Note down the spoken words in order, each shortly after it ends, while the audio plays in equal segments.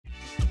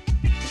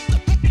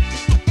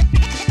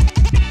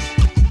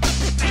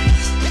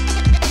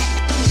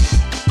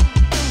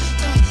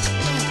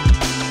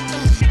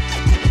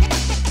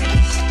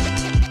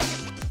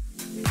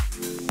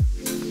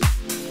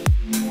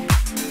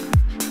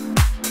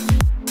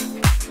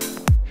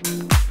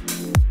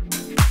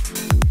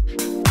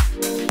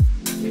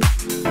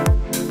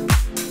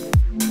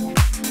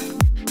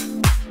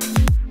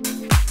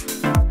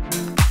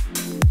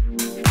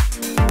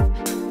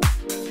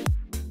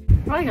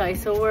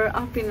guys, so we're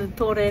up in the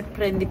Torre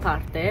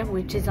Prendiparte,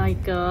 which is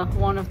like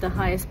one of the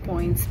highest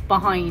points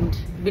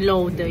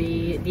below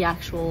the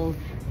actual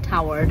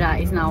tower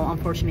that is now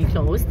unfortunately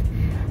closed.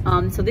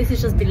 So this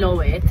is just below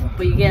it,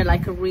 but you get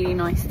like a really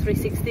nice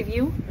 360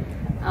 view.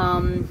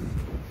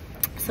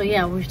 So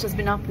yeah, we've just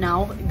been up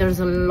now. There's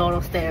a lot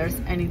of stairs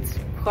and it's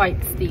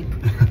quite steep,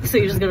 so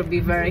you just gotta be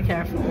very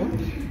careful.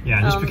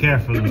 Yeah, just be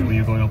careful when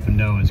you're going up and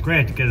down. It's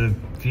great to get a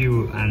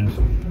view, and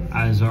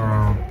as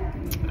our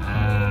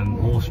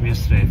host from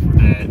yesterday for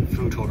the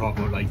food tour talked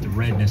about, like the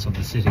redness of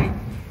the city,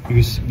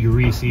 you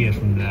really see it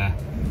from the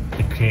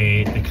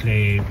clay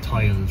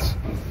tiles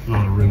and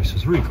all the roofs. So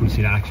it's really cool to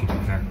see that actually, to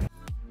be fair.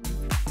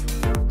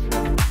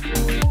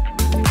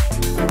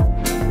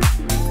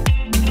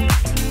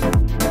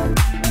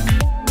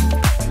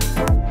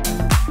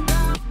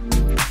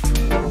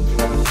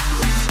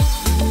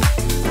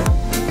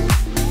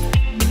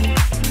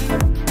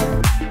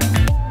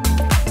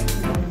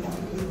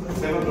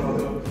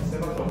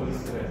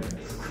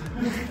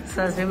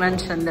 So as we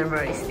mentioned, they're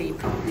very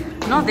steep.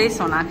 Not this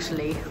one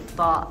actually,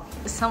 but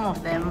some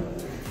of them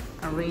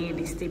are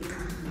really steep.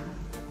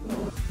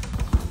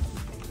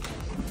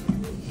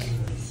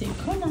 So you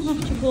kind of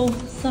have to go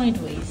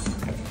sideways.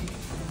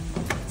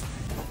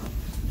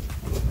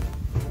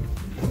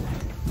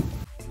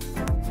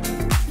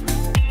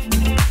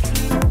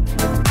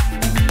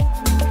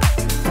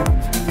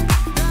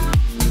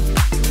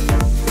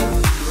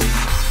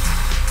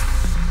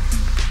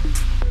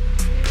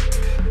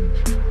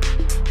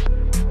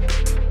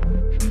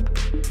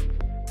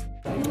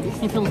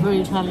 It feels very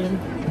Italian.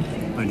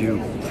 I do,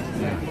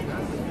 yeah.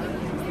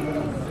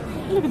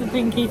 Look at the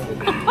pinky.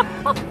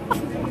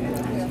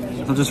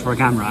 Not just for a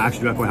camera, I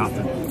actually do that quite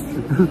often.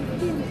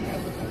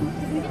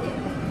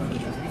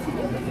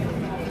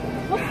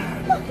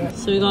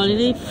 So we got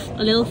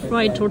a little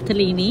fried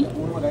tortellini,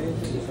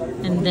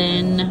 and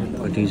then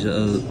These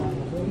little...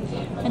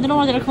 I don't know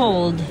what they're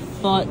called,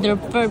 but they're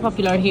very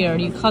popular here.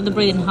 You cut the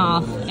bread in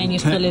half and you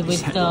fill it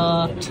with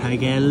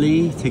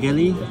tagelli.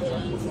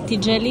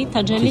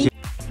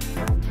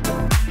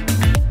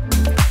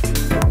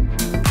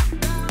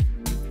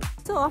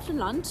 So after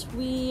lunch,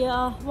 we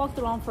walked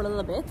around for a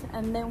little bit,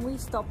 and then we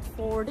stopped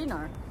for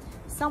dinner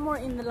somewhere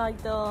in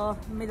the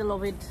middle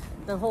of it,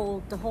 the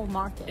whole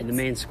market. In the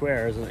main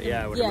square, isn't it?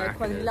 Yeah, where the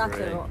market is,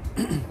 right?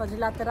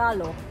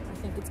 Quadrilateralo, I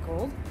think it's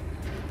called.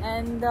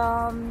 And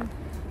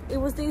it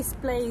was this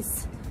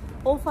place,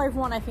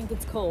 051 I think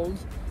it's called,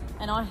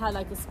 and I had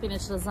like a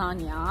spinach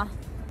lasagna,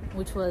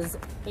 which was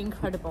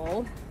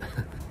incredible.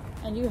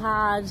 And you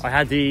had... I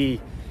had the...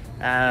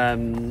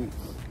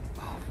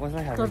 what did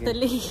I have?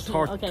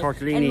 Tortellini. Okay.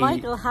 Tortellini. And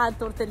Michael had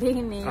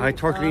tortellini. I had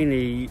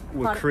tortellini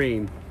with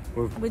cream.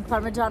 With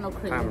Parmigiano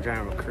cream.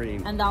 Parmigiano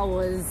cream. And that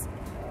was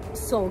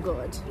so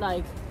good.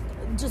 Like,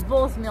 just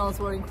both meals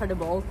were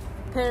incredible.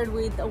 Paired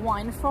with a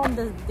wine from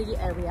the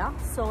area.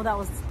 So that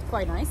was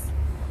quite nice.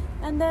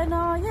 And then,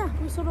 yeah,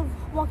 we sort of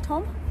walked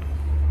home.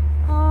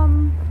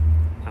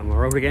 And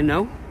we're out again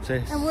now.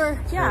 And we're,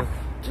 yeah,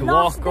 to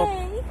last walk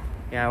day. Up.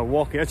 Yeah, we're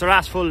walking. It's our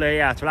last full day.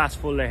 Yeah, it's our last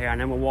full day here, and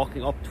then we're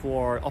walking up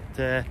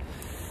to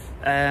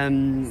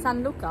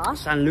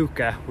San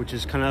Luca, which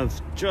is kind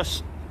of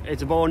just,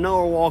 it's about an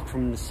hour walk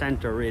from the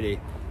centre really.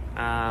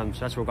 So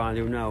that's what we're gonna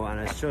do now, and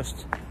it's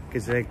just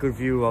gives a good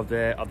view of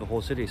the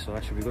whole city, so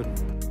that should be good.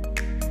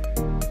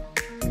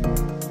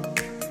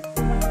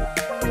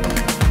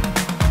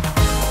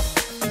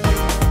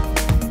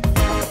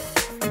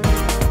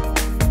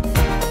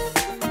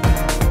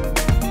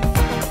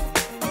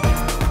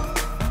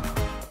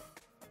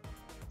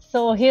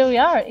 So here we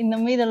are in the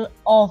middle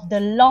of the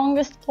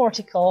longest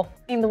portico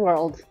in the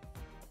world.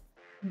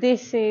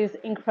 This is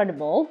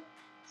incredible.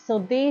 So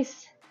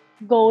this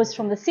goes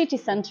from the city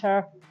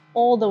center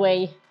all the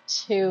way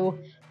to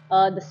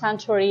the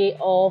Santuario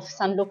of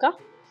San Luca.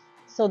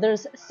 So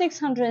there's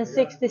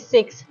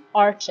 666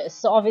 arches.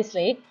 So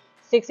obviously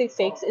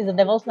 666 is the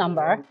devil's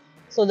number.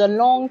 So the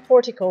long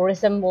portico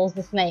resembles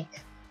the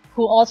snake,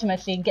 who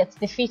ultimately gets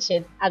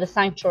defeated at the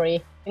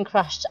sanctuary and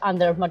crushed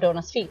under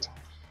Madonna's feet.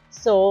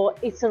 So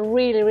it's a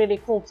really, really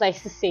cool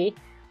place to see.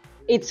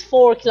 It's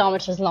 4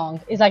 kilometers long.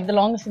 It's like the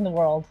longest in the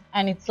world.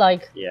 And it's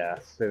like... Yeah,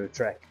 it's a bit of a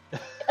trek.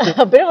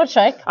 A bit of a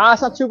trek.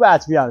 It's not too bad,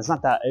 to be honest. It's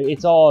not that.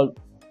 It's all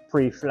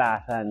pretty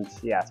flat, and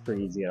yeah, it's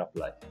pretty easy to get up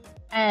like.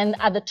 And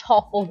at the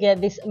top we'll get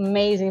this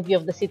amazing view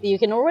of the city. You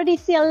can already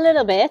see a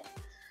little bit,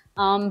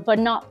 but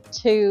not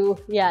too,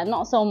 yeah,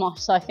 not so much.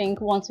 So I think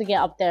once we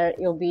get up there,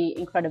 it'll be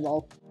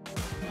incredible.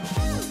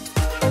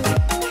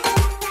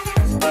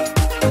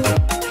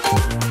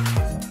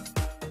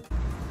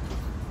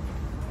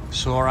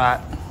 So we're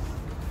at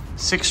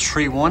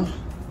 631,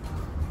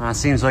 and it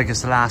seems like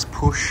it's the last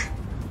push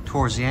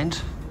towards the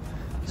end.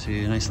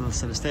 See a nice little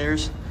set of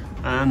stairs.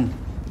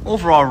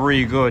 Overall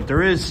really good.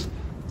 There is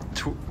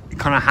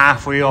kind of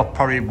halfway up,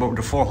 probably about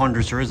the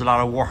 400s, there is a lot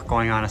of work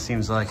going on, it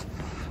seems like.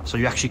 So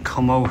you actually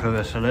come out of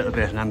it a little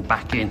bit and then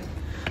back in.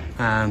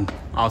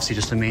 Obviously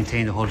just to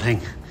maintain the whole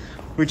thing,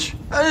 which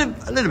a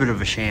little bit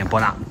of a shame,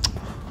 but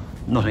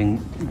nothing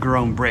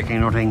groundbreaking,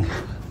 nothing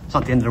It's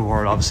not the end of the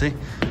world, obviously.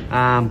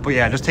 But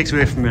yeah, it just takes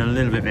away from it a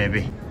little bit,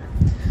 maybe.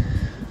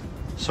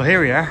 So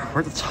here we are, we're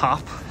at the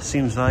top.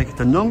 Seems like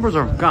the numbers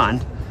are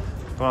gone,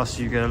 but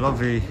also you get a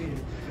lovely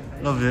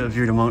little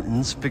view of the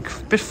mountains.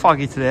 Bit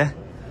foggy today,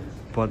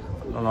 but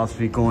I'll also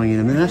be going in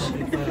a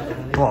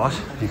minute. But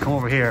you come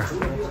over here,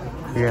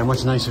 yeah,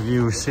 much nicer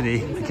view of the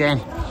city. Again,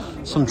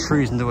 some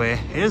trees in the way.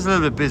 It is a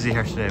little bit busy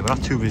here today, but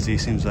not too busy,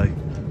 seems like.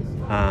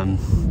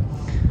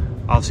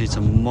 Obviously it's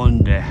a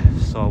Monday,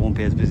 so it won't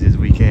be as busy as the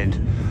weekend.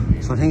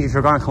 So I think if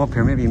you're gonna come up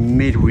here, maybe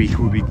midweek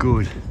would be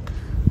good.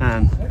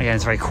 Again,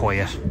 it's very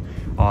quiet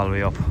all the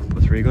way up, but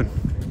it's really good.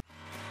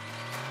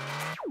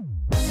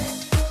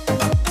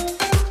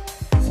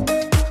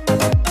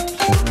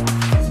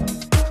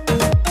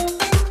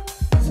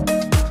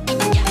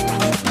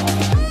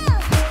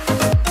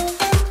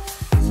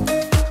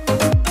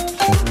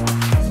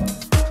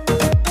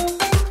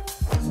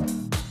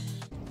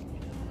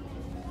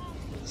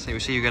 So you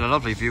see you get a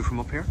lovely view from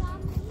up here.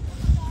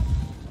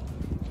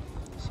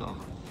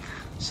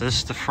 So this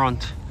is the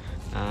front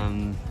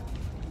of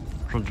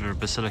the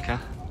basilica.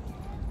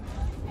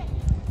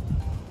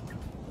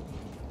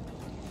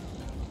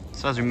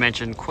 So as we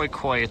mentioned, quite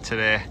quiet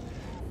today.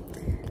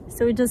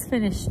 So we just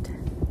finished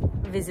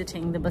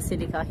visiting the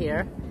basilica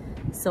here.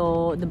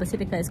 So the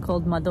basilica is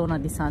called Madonna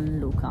di San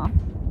Luca.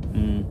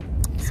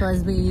 So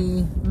as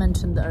we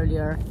mentioned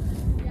earlier,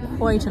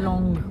 quite a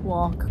long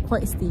walk,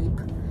 quite steep,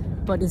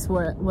 but it's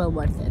well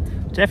worth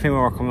it. Definitely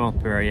more coming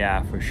up here,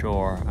 yeah, for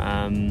sure.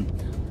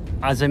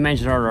 As I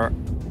mentioned earlier,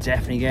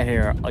 definitely get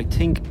here.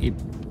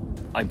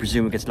 I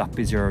presume it gets a lot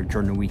busier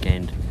during the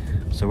weekend.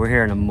 So we're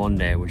here on a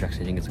Monday, which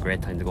actually I think is a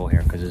great time to go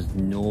here because there's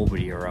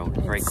nobody around.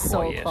 It's very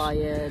quiet. So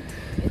quiet.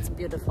 It's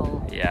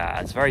beautiful. Yeah,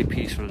 it's very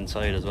peaceful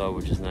inside as well,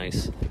 which is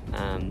nice.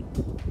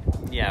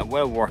 Yeah,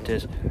 well worth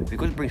it. We're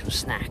going to bring some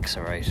snacks,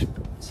 alright?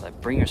 So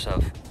bring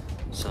yourself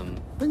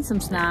Bring some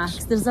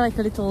snacks. There's like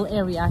a little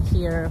area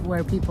here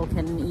where people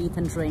can eat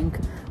and drink.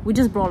 We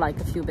just brought like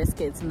a few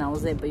biscuits and that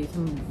was it, but you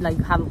can like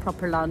have a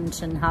proper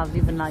lunch and have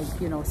even like,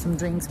 you know, some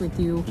drinks with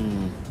you.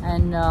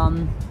 And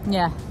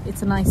yeah,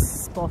 it's a nice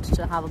spot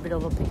to have a bit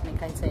of a picnic,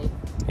 I'd say.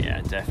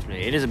 Yeah,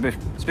 definitely. It's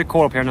a bit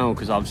cold up here now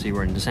because obviously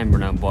we're in December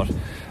now, but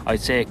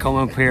I'd say come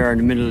up here in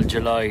the middle of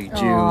July,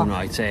 June,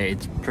 I'd say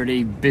it's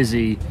pretty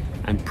busy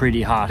and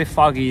pretty hot. A bit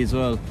foggy as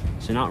well,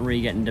 so not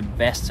really getting the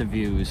best of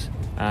views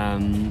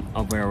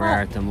of where we are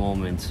at the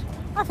moment.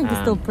 I think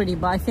it's still pretty,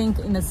 but I think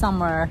in the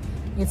summer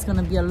it's going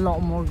to be a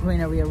lot more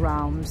greenery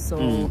around,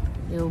 so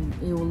it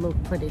will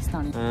look pretty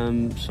stunning.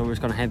 So we're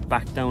just going to head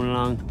back down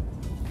along.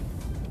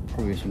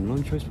 Probably some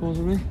lunch, I suppose,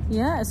 will we?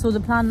 Yeah, so the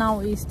plan now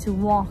is to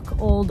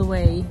walk all the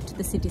way to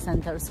the city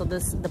centre. So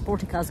the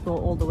porticos go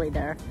all the way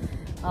there.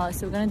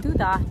 So we're going to do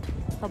that,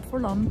 stop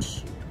for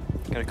lunch.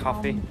 Get a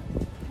coffee,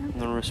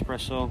 another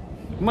espresso.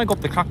 We might go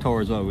up the clock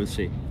tower as well, we'll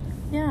see.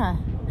 Yeah,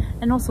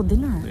 and also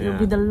dinner. It'll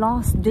be the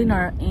last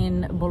dinner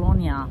in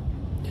Bologna.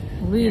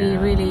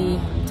 Really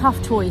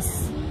tough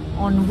choice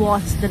on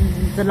what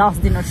the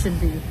last dinner should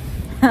be.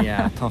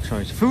 Yeah, tough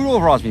choice. Food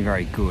overall has been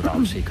very good,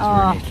 obviously, because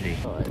we're in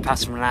Italy. The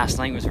pasta from last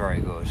night was very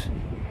good.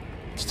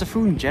 Just the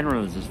food in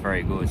general is just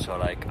very good. So,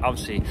 like,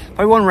 obviously,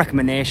 probably one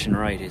recommendation,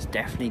 right, is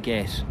definitely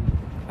get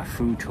a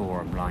food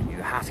tour in Bologna.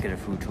 You have to get a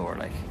food tour,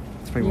 like.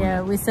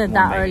 Yeah, we said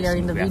that earlier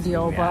in the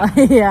video,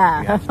 but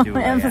yeah,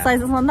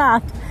 emphasizes on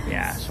that.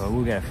 Yeah, so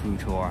we'll get a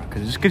food tour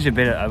because it just gives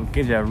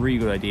you a really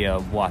good idea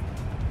of what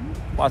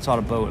it's all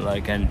about,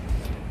 like, and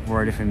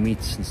where different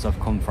meats and stuff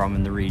come from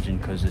in the region,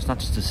 because it's not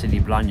just the city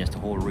of Bologna, it's the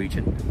whole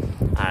region,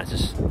 and it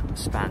just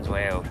spans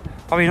way out.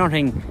 Probably another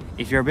thing,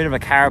 if you're a bit of a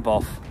car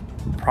buff,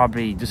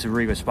 probably this is a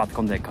really good spot to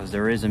come to, because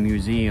there is a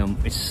museum.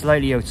 It's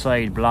slightly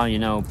outside Bologna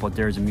now, but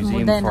there's a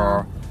museum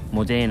for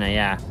Modena,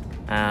 yeah.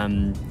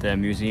 The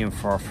museum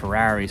for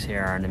Ferraris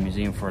here and the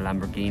museum for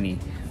Lamborghini.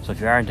 So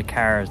if you are into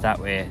cars that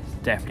way, it's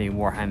definitely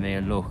worth having a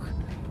look.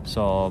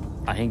 So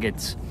I think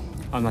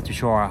I'm not too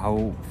sure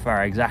how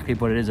far exactly,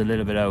 but it is a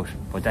little bit out,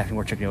 but definitely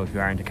worth checking out if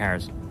you are into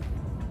cars.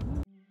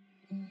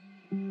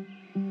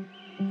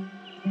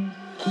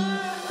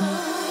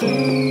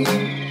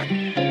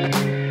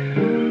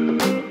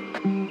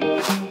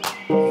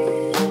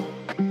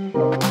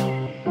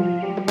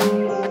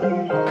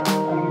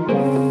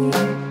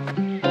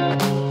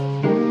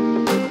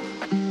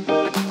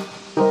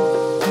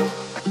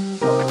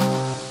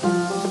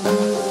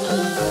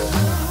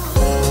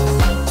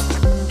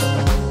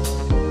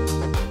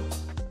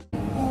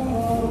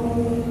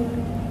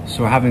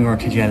 So we're having our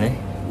tigelle.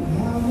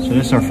 So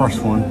this is our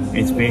first one.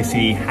 It's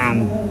basically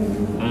ham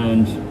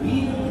and...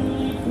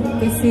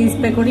 This is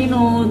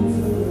pecorino,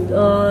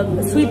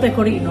 sweet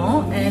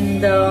pecorino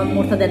and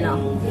mortadella.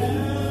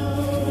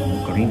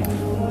 Pecorino.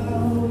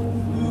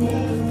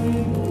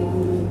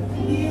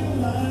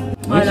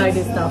 I like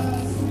this stuff.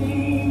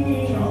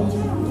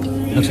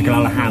 It looks like a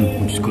lot of ham,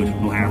 which is good,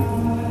 no hair.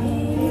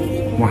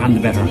 More ham the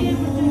better.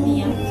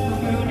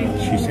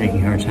 She's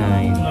taking her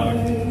time.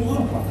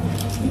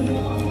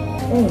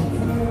 Oh.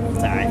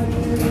 It's alright.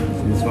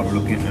 So this is what we're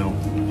looking at now.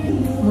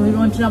 Moving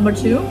on to number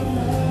 2.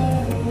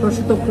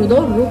 Prosciutto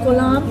crudo,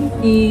 rucola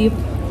y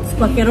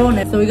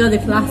Quaccherone. So we got the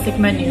classic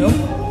menu.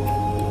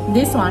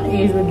 This one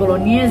is with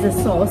bolognese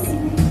sauce,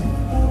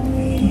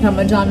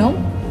 parmigiano.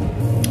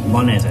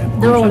 Bolognese.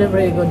 They're all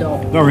really good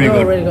though. They're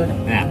really good.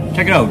 Yeah,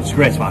 check it out. It's a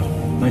great spot.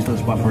 Nice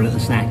little spot for a little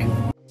snack.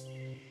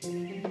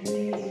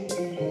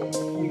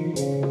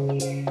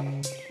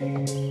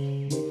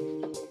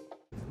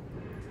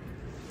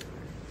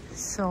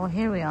 So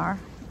here we are,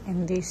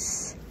 and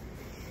this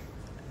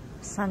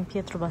San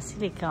Pietro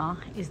Basilica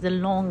is the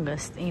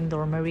longest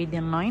indoor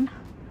meridian line.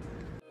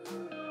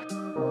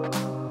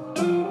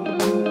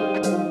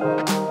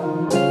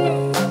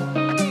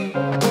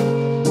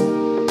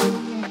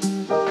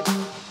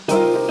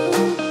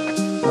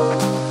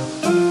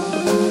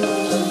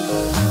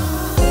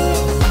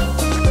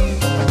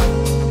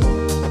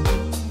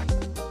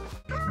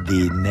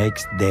 The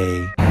next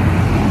day.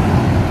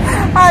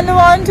 I don't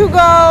want to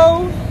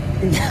go.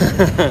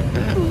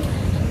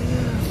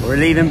 We're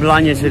leaving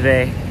Bologna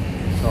today,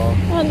 so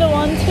I don't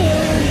want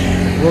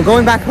to. we're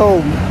going back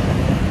home.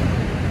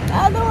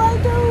 I don't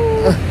want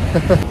to.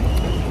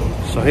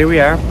 So here we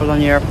are,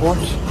 Bologna Airport.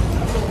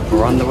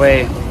 We're on the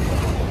way.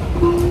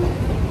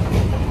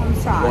 I'm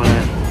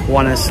sad.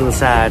 One is still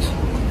sad,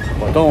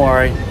 but don't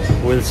worry,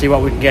 we'll see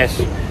what we can get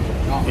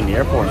in the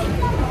airport.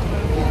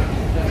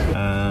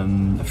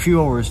 A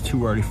few hours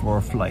too early for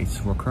our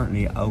flights. We're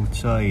currently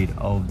outside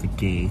of the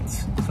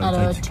gates. So At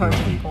a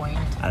charging point.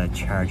 At a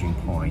charging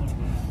point.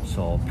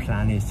 So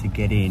plan is to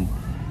get in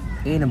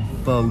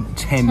about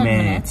 10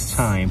 minutes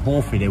time.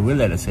 Hopefully they will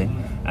let us in.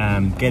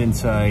 Get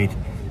inside,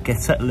 get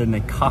settled in a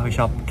coffee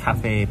shop,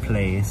 cafe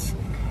place,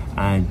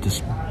 and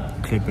just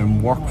clip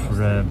and work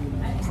for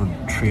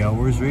 3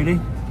 hours really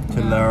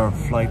till our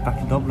flight back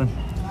to Dublin.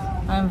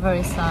 I'm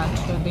very sad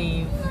to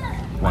leave.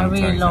 I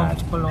really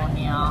loved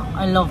Bologna.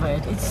 I love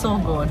it. It's so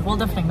good. We're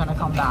definitely gonna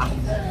come back.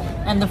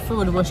 And the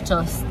food was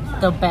just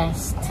the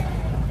best.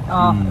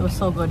 It was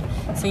so good.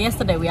 So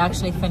yesterday we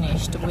actually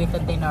finished with a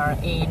dinner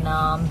in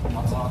a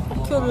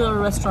cute little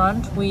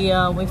restaurant we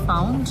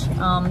found.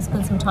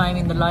 Spent some time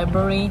in the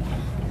library.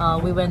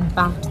 We went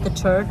back to the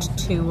church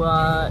to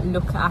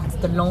look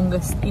at the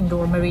longest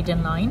indoor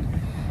meridian line.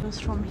 It was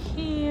from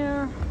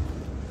here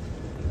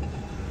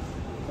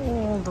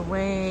all the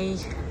way.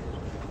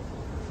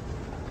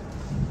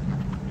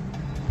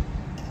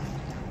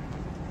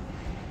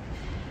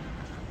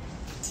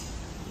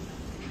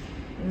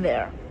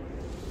 There.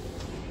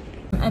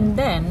 And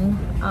then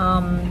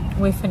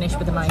we finished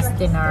with a nice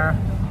dinner.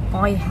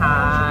 I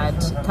had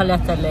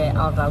tagliatelle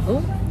al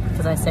ragu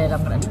because I said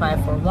I'm gonna try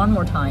it for one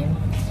more time.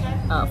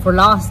 For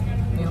last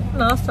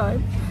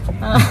time.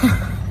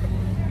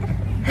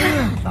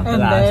 Not the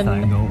last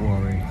time, don't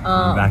worry.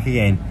 We're back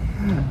again.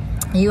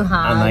 You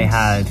had. And I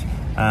had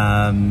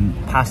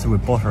pasta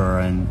with butter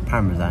and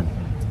parmesan.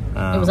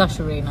 It was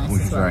actually really nice.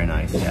 Which was very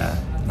nice, yeah.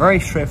 Very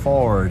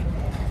straightforward.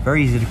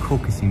 Very easy to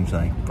cook, it seems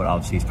like, but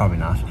obviously it's probably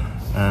not.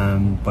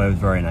 But it was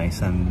very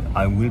nice, and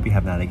I will be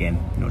having that again,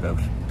 no doubt.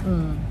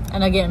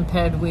 And again,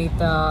 paired with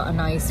a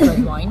nice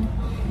red wine.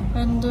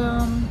 And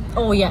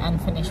oh yeah,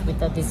 and finished with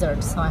the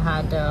dessert. So I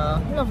had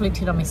a lovely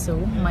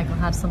tiramisu. Michael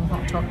had some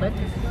hot chocolate,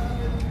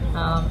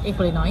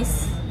 equally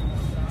nice.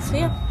 So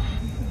yeah,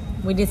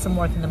 we did some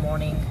work in the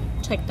morning,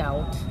 checked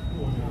out,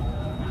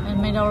 and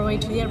made our way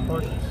to the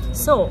airport.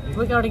 So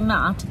regarding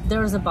that,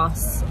 there's a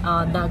bus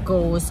that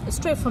goes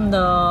straight from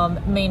the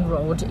main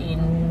road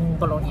in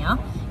Bologna.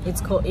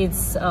 It's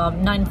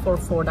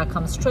 944 that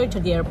comes straight to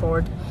the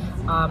airport.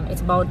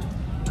 It's about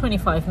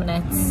 25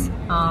 minutes.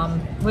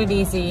 Really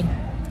easy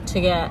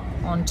to get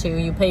onto.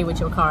 You pay with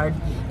your card.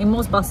 In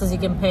most buses you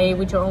can pay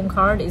with your own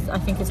card. I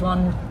think it's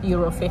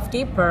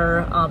 €1.50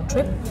 per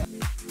trip.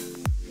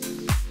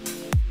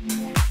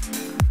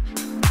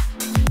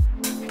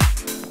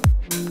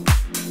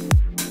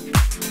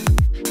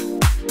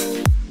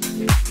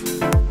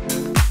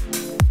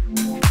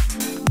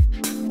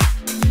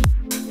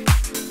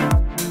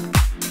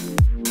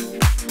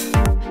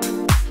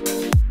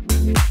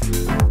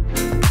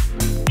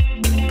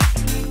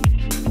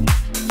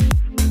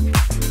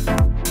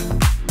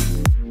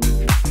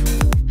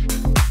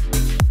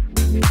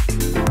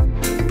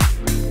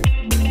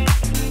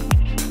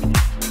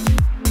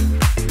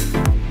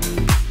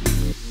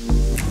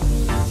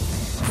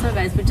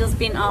 We've just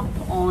been up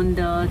on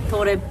the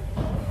Torre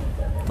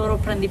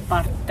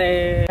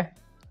Prendiparte.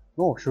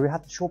 Oh, should we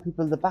have to show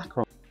people the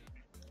background?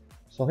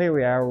 So here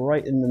we are,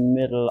 right in the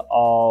middle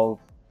of...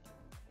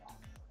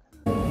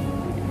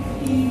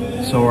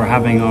 So we're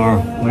having our...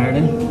 What are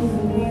they?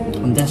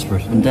 I'm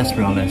desperate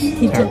on this.